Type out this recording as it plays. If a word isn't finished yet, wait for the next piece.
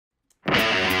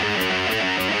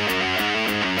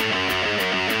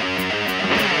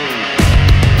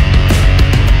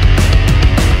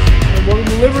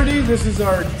everybody. This is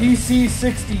our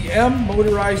DC60M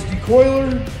Motorized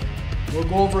Decoiler. We'll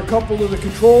go over a couple of the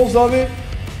controls of it.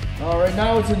 Right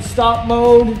now it's in stop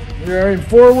mode. We are in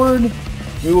forward.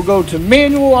 We will go to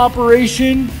manual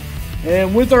operation,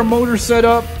 and with our motor set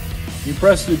up, you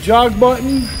press the jog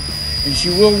button and she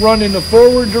will run in the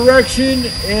forward direction,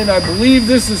 and I believe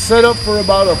this is set up for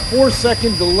about a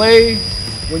 4-second delay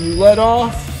when you let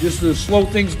off, just to slow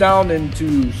things down and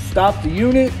to stop the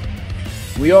unit.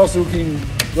 We also can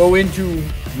go into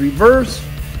reverse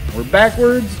or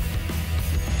backwards,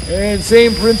 and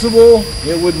same principle,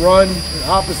 it would run the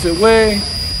opposite way,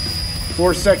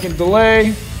 4-second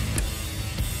delay.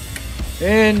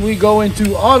 And we go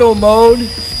into auto mode,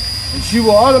 and she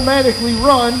will automatically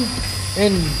run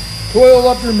and coil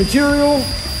up your material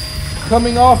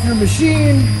coming off your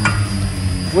machine.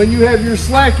 When you have your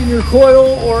slack in your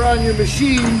coil or on your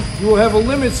machine, you will have a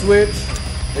limit switch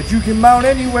that you can mount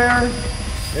anywhere.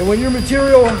 And when your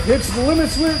material hits the limit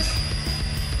switch,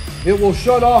 it will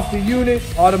shut off the unit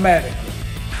automatically.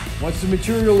 Once the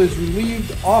material is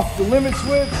relieved off the limit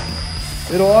switch,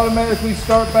 it'll automatically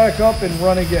start back up and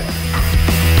run again.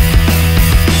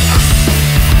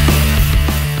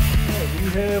 We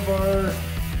have our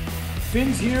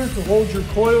fins here to hold your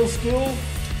coil still.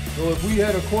 So if we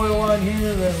had a coil on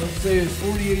here that, let's say, is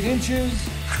 48 inches,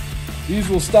 these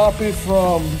will stop it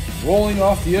from rolling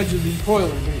off the edge of the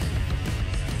decoiler, basically.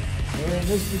 And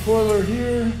this decoiler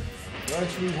here will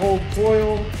actually hold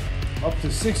coil up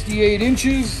to 68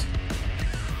 inches.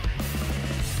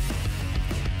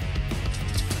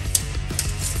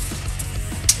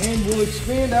 And will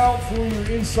expand out for your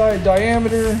inside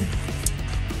diameter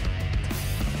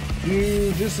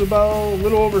to just about a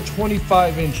little over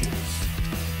 25 inches.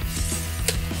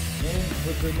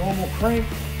 With the normal crank,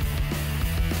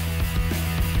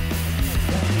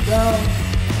 down.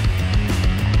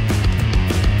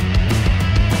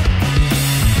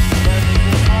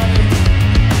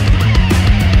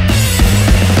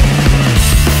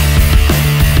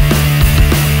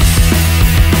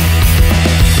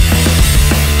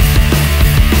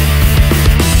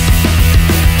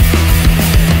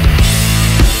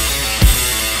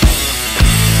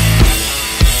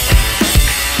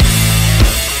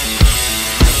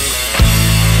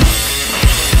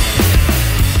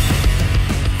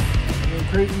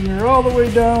 Cranking her all the way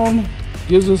down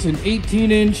gives us an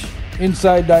 18-inch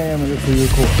inside diameter for your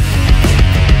coil.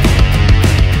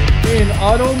 In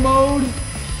auto mode,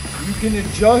 you can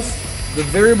adjust the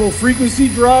variable frequency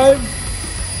drive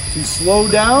to slow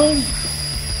down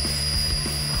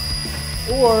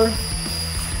or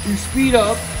to speed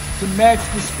up to match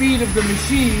the speed of the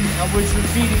machine on which you're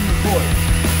feeding the coil.